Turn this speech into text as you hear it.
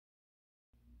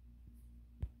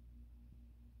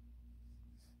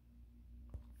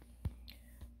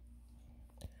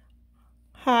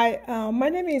Hi, my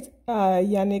name is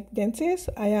Yannick Dentist.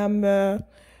 I am a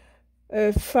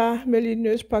family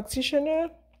nurse practitioner,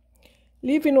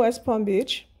 live in West Palm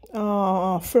Beach,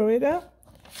 Florida.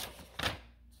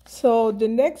 So the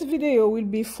next video will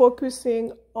be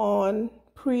focusing on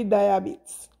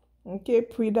pre-diabetes, okay,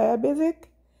 pre-diabetic.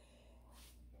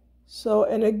 So,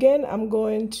 and again, I'm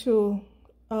going to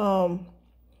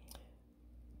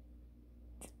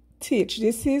teach.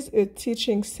 This is a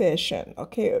teaching session,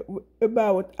 okay,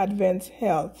 about advanced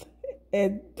health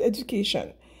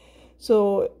education.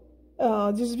 So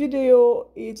this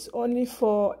video is only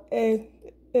for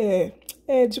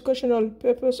educational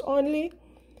purpose only.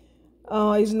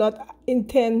 It's not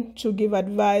intended to give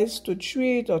advice, to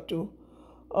treat, or to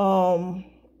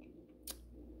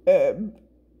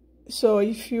so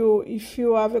if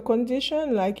you have a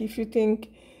condition, like if you think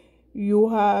you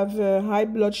have high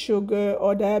blood sugar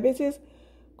or diabetes,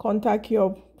 contact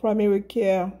your primary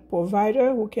care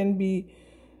provider, who can be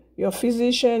your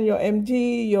physician, your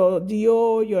MD, your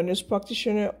DO, your nurse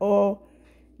practitioner, or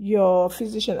your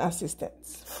physician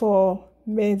assistants for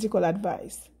medical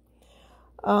advice.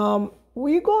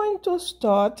 We're going to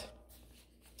start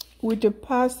with a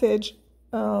passage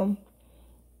in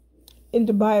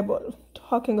the Bible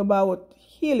talking about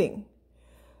healing.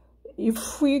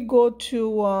 If we go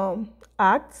to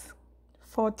Acts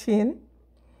 14,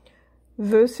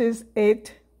 verses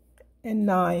 8 and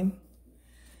 9,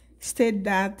 state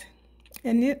that,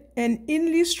 and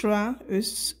in Lystra, a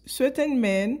certain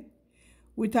man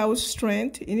without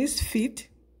strength in his feet,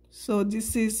 so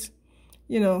this is,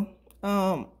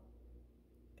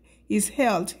 his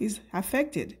health is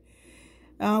affected,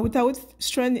 without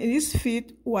strength in his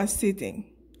feet was sitting,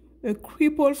 a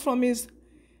cripple from his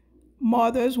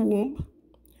mother's womb,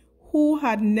 who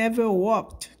had never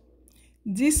walked.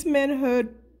 This man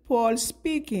heard Paul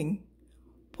speaking.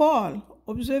 Paul,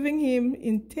 observing him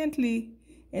intently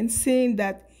and saying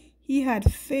that he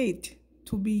had faith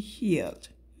to be healed.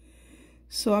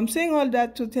 So I'm saying all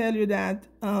that to tell you that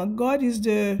God is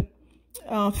the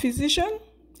physician,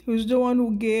 who's the one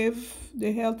who gave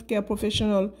the healthcare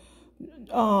professional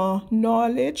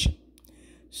knowledge.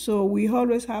 So we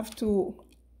always have to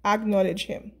acknowledge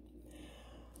him.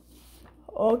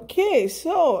 Okay,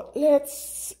 so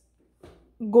let's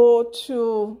go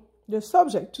to the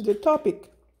subject, to the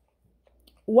topic.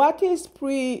 What is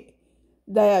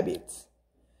pre-diabetes?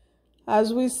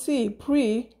 As we see,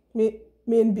 pre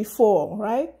mean before,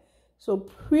 right? So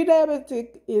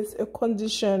pre-diabetic is a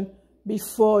condition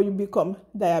before you become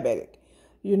diabetic.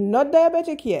 You're not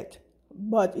diabetic yet,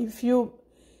 but if you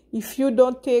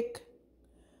don't take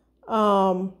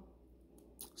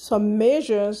some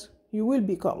measures, you will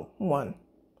become one.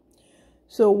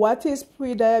 So what is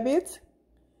pre-diabetes?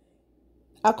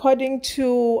 According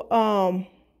to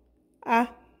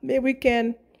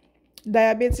American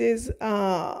Diabetes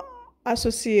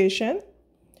Association,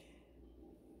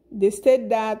 they state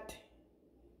that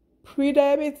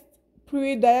pre-diabetes,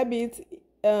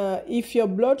 if your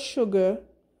blood sugar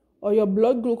or your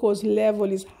blood glucose level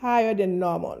is higher than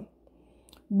normal,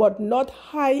 but not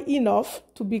high enough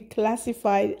to be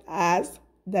classified as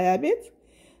diabetes,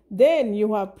 then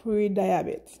you have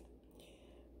pre-diabetes.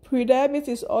 Pre-diabetes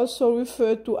is also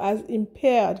referred to as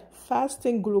impaired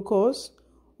fasting glucose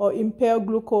or impaired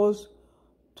glucose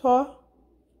tolerance.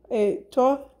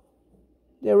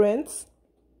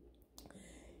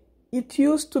 It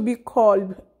used to be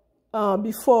called,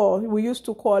 before, we used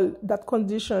to call that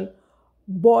condition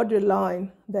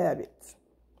borderline diabetes.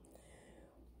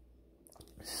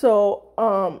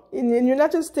 So in the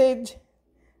United States,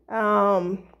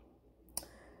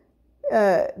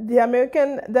 the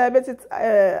American Diabetes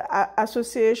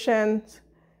Association,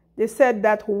 they said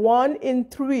that 1 in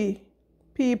 3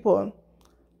 people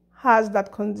has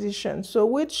that condition, so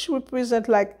which represent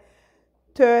like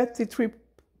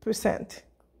 33%.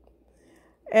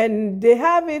 And they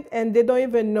have it and they don't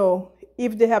even know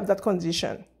if they have that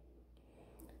condition.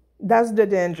 That's the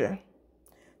danger.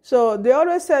 So they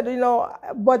always said,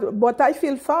 but I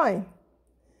feel fine.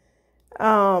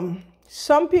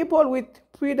 Some people with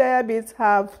pre-diabetes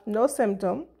have no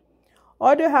symptom,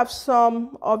 or they have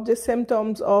some of the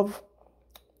symptoms of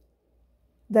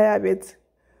diabetes.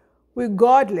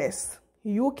 Regardless,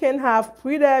 you can have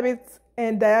pre-diabetes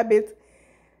and diabetes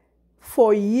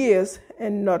for years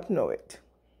and not know it.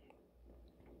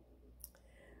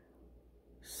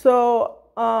 So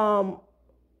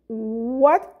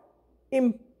what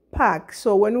impact?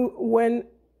 So when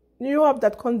you have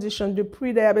that condition, the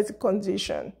pre-diabetic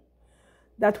condition,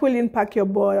 that will impact your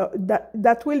body.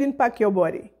 That will impact your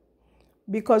body,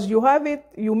 because you have it.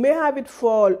 You may have it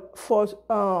for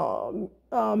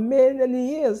many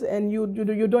years, and you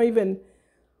don't even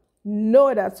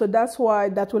know that. So that's why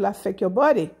that will affect your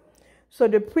body. So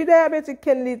the pre-diabetic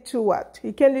can lead to what?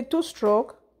 It can lead to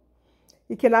stroke.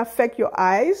 It can affect your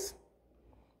eyes.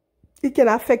 It can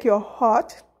affect your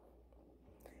heart.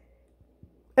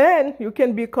 And you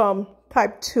can become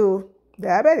type 2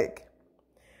 diabetic.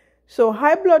 So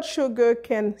high blood sugar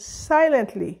can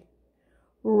silently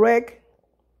wreak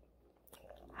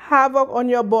havoc on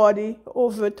your body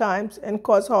over time and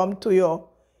cause harm to your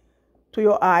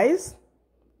eyes,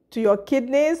 to your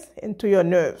kidneys, and to your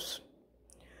nerves.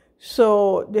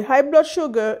 So the high blood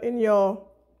sugar in your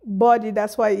body,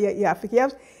 that's why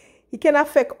it can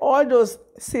affect all those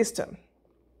systems.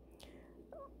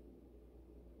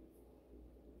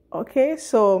 Okay,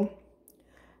 so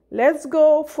let's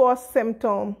go for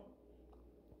symptom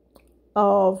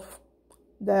of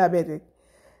diabetic.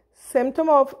 Symptom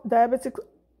of diabetic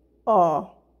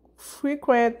are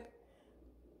frequent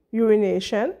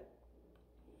urination,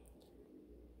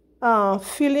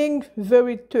 feeling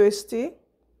very thirsty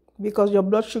because your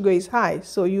blood sugar is high,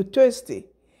 so you're thirsty.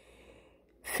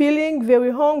 Feeling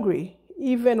very hungry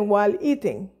even while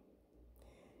eating.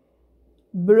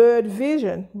 Blurred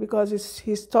vision because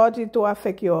it's started to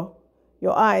affect your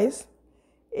eyes.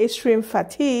 Extreme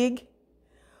fatigue.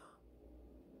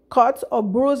 Cuts or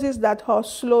bruises that are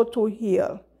slow to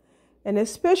heal. And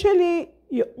especially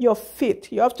your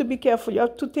feet. You have to be careful. You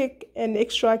have to take an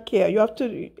extra care. You have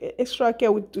to extra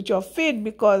care with your feet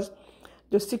because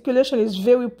the circulation is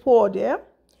very poor there.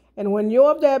 And when you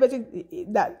have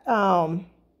diabetic, that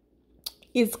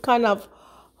it's kind of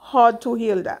hard to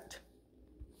heal that.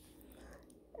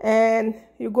 And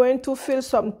you're going to feel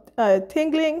some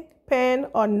tingling, pain,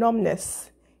 or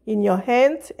numbness in your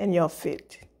hands and your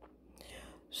feet.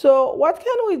 So what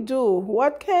can we do?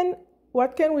 What can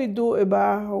we do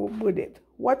with it?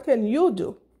 What can you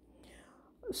do?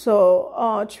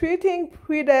 So treating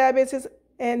prediabetes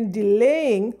and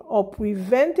delaying or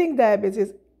preventing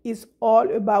diabetes is all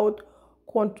about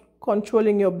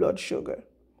controlling your blood sugar.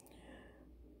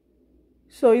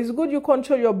 So it's good you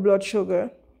control your blood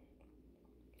sugar.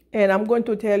 And I'm going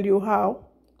to tell you how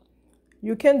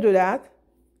you can do that.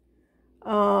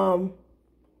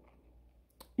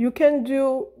 You can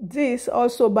do this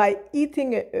also by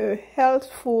eating a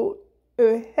healthful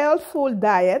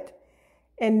diet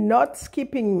and not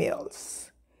skipping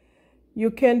meals. You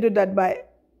can do that by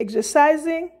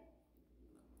exercising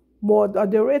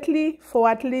moderately for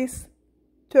at least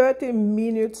 30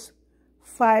 minutes,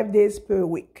 5 days per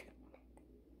week.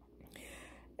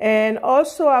 And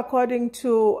also, according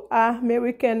to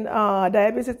American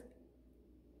Diabetes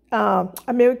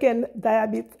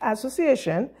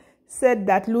Association, said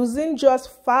that losing just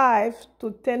 5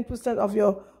 to 10% of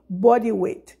your body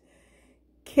weight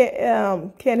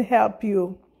can help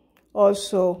you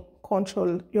also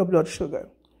control your blood sugar.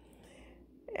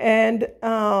 And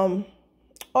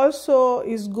also,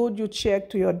 it's good you check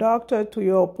to your doctor, to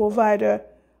your provider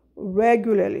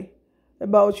regularly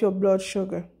about your blood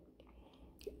sugar.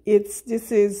 This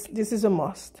is a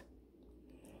must.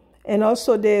 And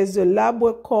also there's a lab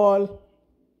work called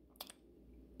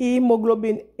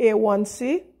hemoglobin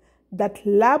A1C. That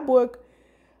lab work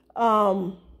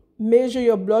measure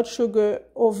your blood sugar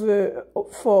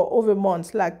over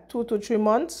months, like 2 to 3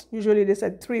 months. Usually they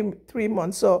said 3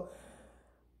 months. So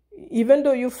even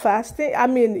though you're fasting, I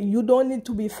mean, you don't need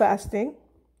to be fasting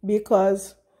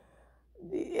because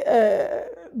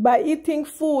by eating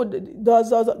food,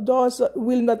 those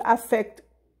will not affect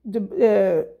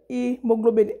the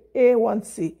hemoglobin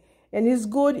A1C. And it's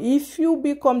good if you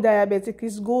become diabetic,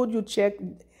 it's good you check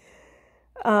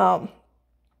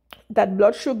that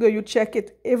blood sugar, you check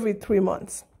it every 3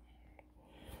 months.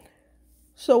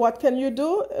 So what can you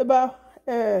do about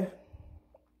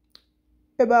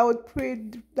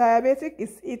pre-diabetic?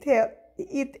 Is eat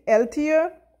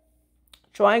healthier,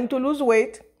 trying to lose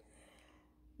weight,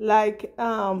 like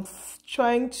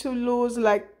trying to lose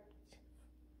like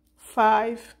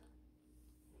 5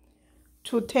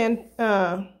 to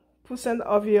 10%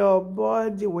 of your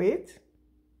body weight.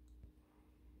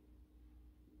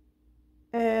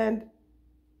 And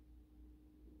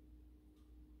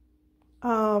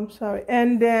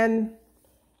and then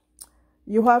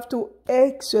you have to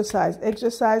exercise. This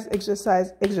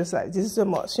is a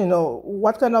must. You know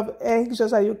what kind of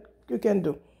exercise you can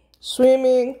do: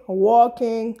 swimming,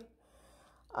 walking.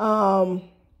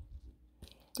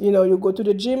 You go to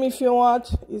the gym if you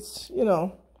want. It's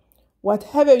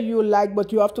whatever you like,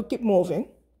 but you have to keep moving.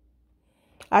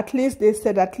 At least they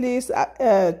said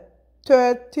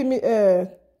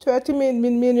 30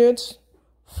 minutes,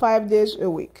 5 days a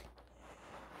week.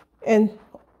 And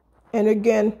And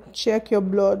again, check your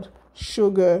blood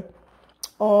sugar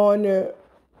on a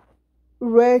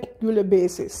regular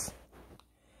basis.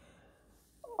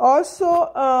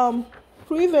 Also,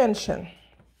 prevention.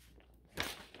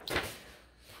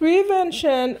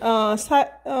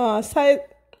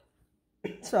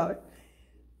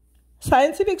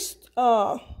 Scientific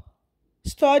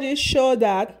studies show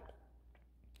that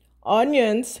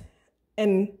onions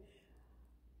and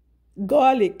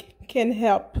garlic can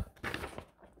help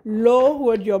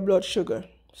lower your blood sugar.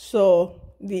 So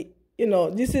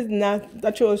this is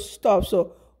natural stuff.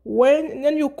 So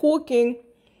when you're cooking,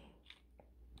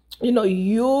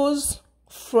 use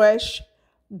fresh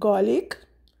garlic,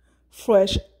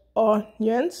 fresh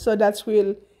onions, so that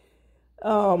will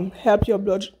help your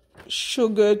blood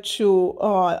sugar to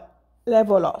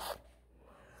level off.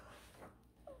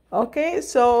 Okay,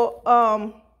 so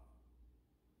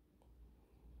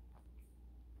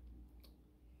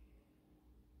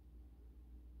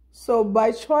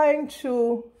by trying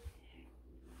to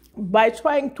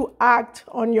act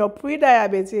on your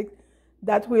pre-diabetic,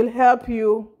 that will help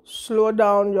you slow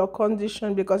down your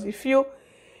condition. Because if you're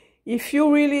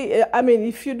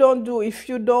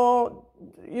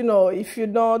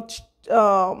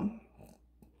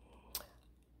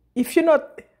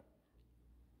not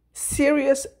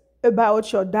serious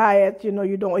about your diet,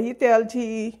 you don't eat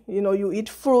healthy, you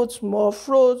eat more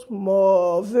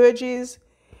veggies,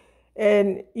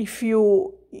 and if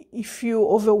you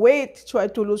overweight, try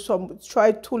to lose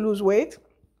weight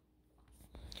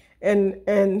and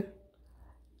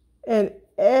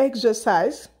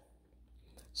exercise.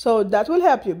 So that will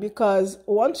help you, because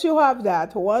once you have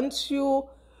that, once you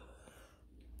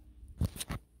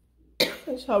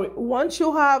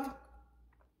have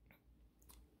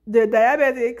the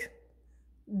diabetic,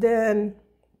 then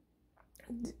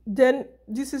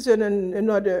this is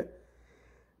another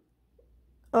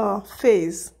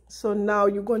phase. So now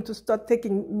you're going to start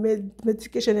taking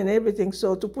medication and everything.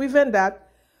 So to prevent that,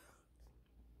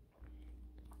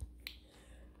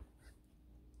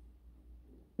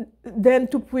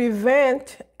 to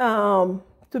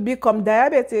become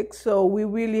diabetic, so we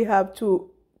really have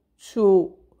to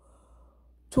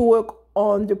work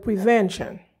on the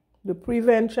prevention.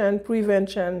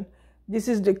 Prevention. This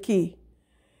is the key,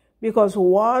 because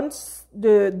once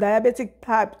the diabetic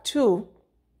type 2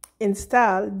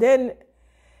 installed, then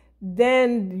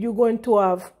you're going to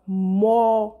have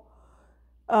more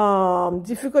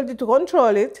difficulty to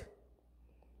control it,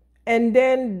 and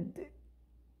then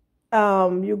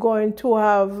you're going to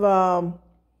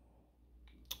have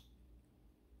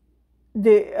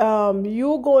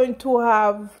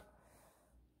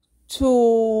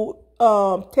to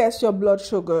test your blood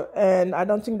sugar, and I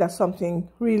don't think that's something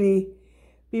really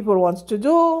people want to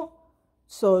do.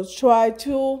 So try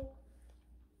to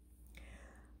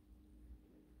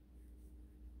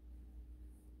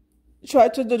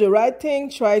do the right thing.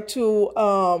 Try to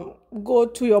go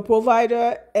to your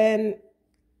provider and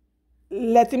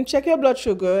let him check your blood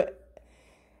sugar,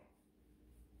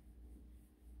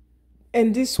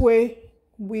 and this way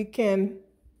we can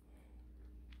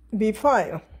be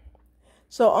fine.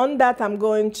 So on that, I'm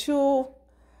going to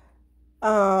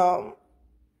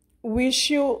wish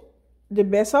you the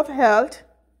best of health,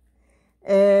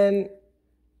 and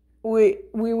we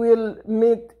will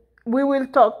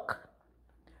talk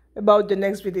about the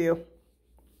next video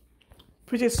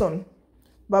pretty soon.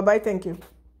 Bye-bye. Thank you.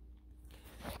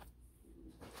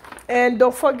 And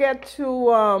don't forget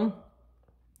to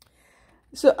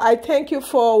so I thank you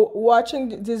for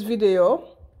watching this video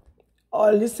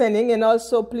or listening, and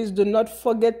also please do not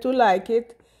forget to like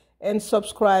it and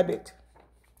subscribe it.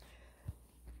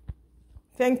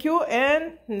 Thank you,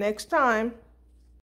 and next time.